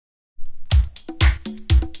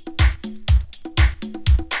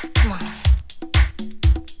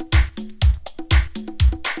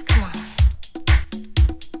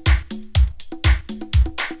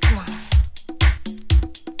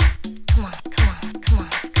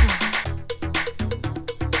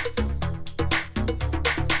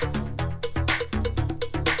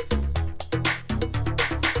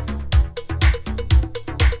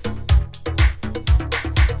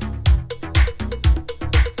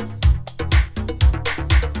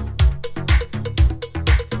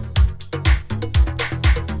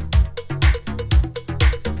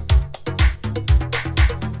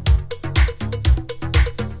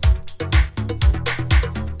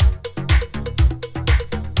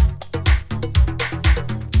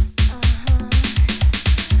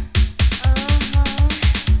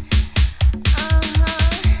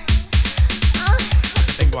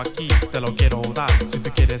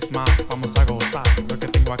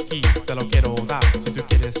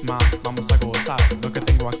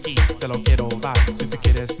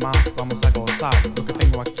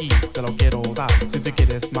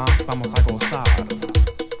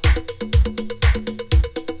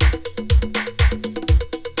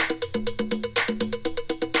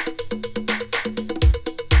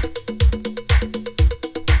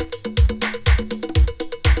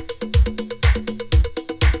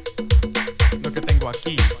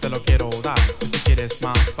quieres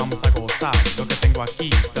más, vamos a gozar. Lo que tengo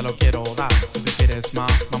aquí, te lo quiero dar. Si tú quieres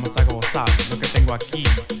más, vamos a gozar. Lo que tengo aquí,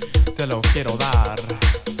 te lo quiero dar.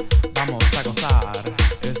 Vamos a gozar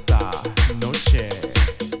esta noche.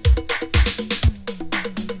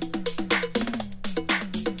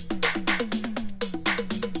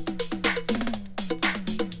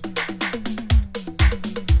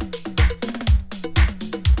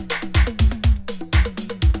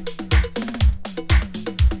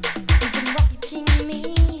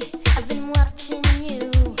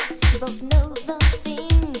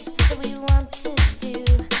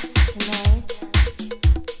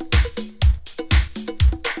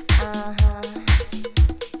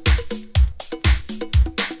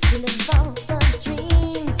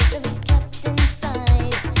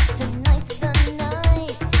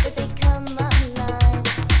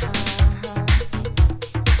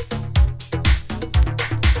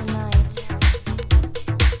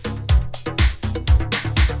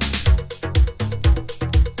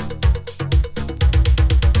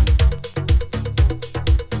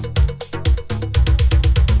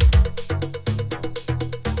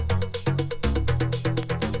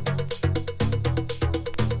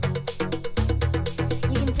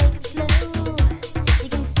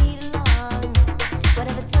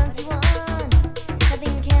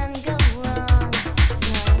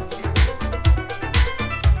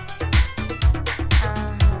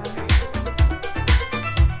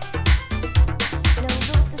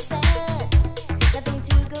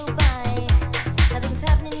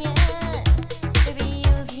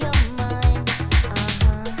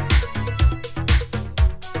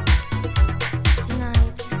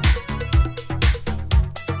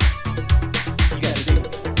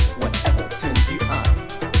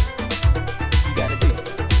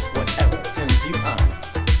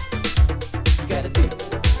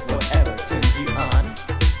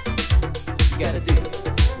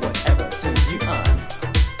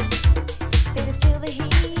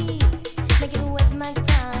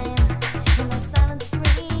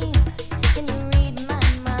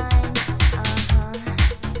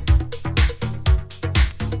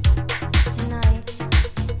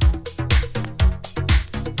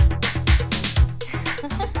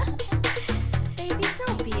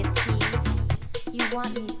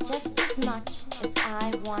 Want me just as much as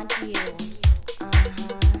I want you.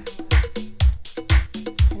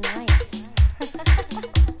 Tonight.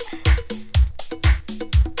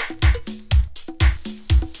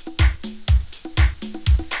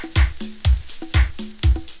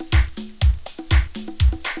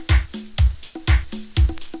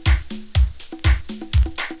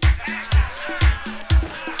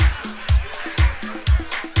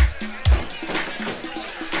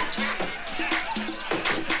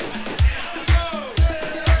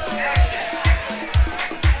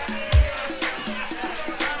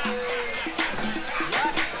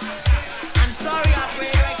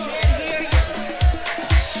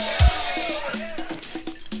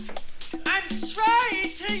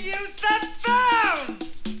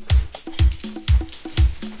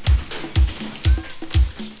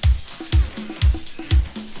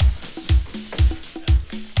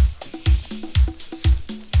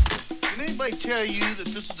 Anybody tell you that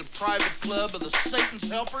this is a private club of the Satan's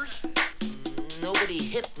helpers? Nobody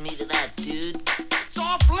hit me to that, dude. It's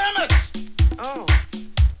off limits! Oh.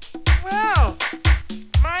 Well,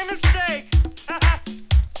 my mistake.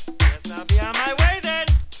 Guess I'll be on my way then.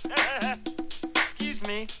 Excuse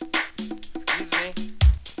me. Excuse me.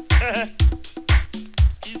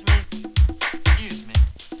 Excuse me. Excuse me.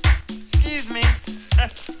 Excuse me.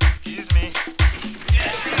 Excuse me.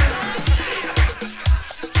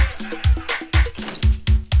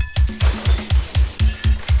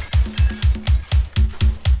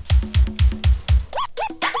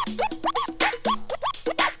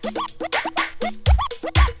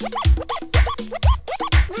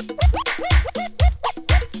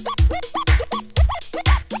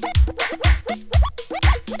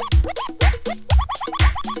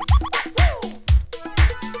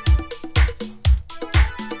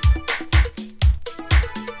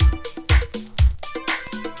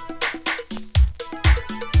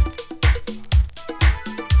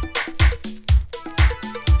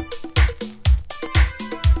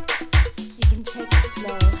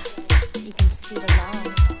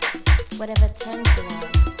 Whatever turns you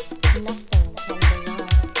on, nothing can go wrong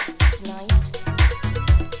tonight.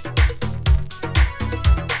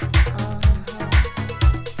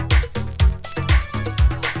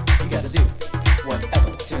 You gotta do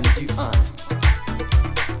whatever turns you on.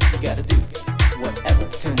 You gotta do whatever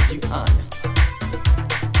turns you on.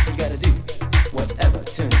 You gotta do whatever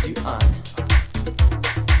turns you on.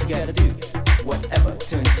 You gotta do whatever.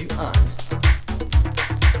 turns you on.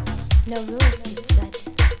 No rules to set,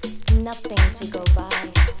 nothing to go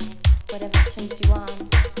by. Whatever turns you on,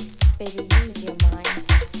 baby, use your mind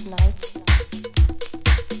tonight.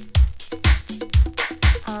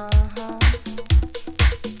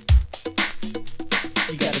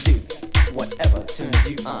 You gotta do whatever turns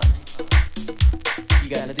you on. You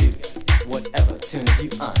gotta do whatever turns you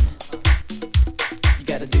on. You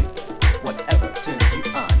gotta do whatever turns you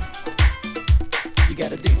on. You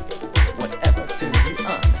gotta do whatever turns you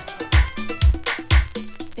on.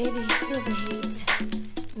 Baby, feel the heat,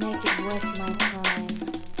 make it worth my time.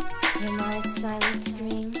 Hear my silent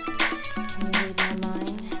scream, can you read my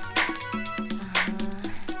mind?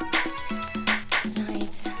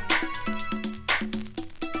 Tonight.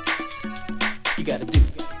 You gotta do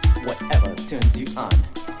whatever turns you on.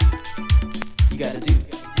 You gotta do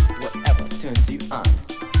whatever turns you on.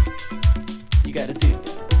 You gotta do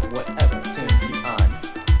whatever turns you on.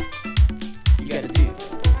 You gotta do.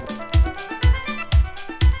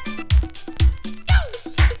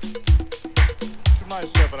 You mind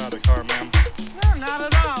stepping out of the car, ma'am? No, not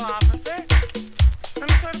at all, officer.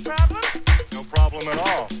 Any sort of problem? No problem at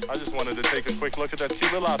all. I just wanted to take a quick look at that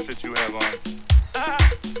cute little outfit you have on.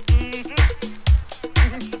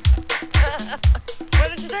 Why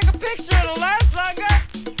don't you take a picture? It'll last longer.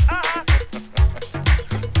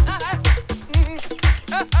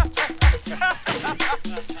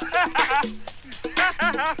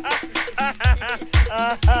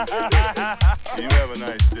 You have a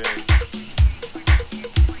nice day.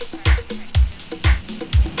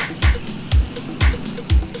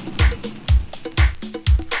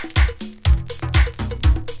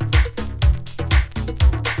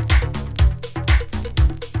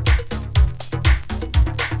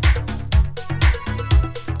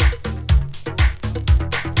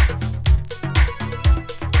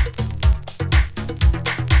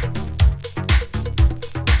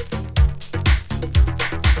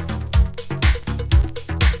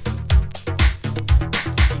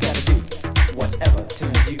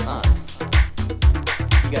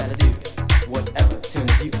 You gotta do whatever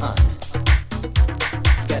turns you on.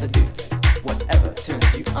 You gotta do whatever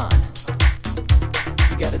turns you on.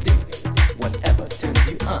 You gotta do whatever turns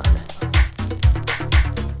you on.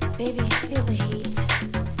 Baby, feel the heat.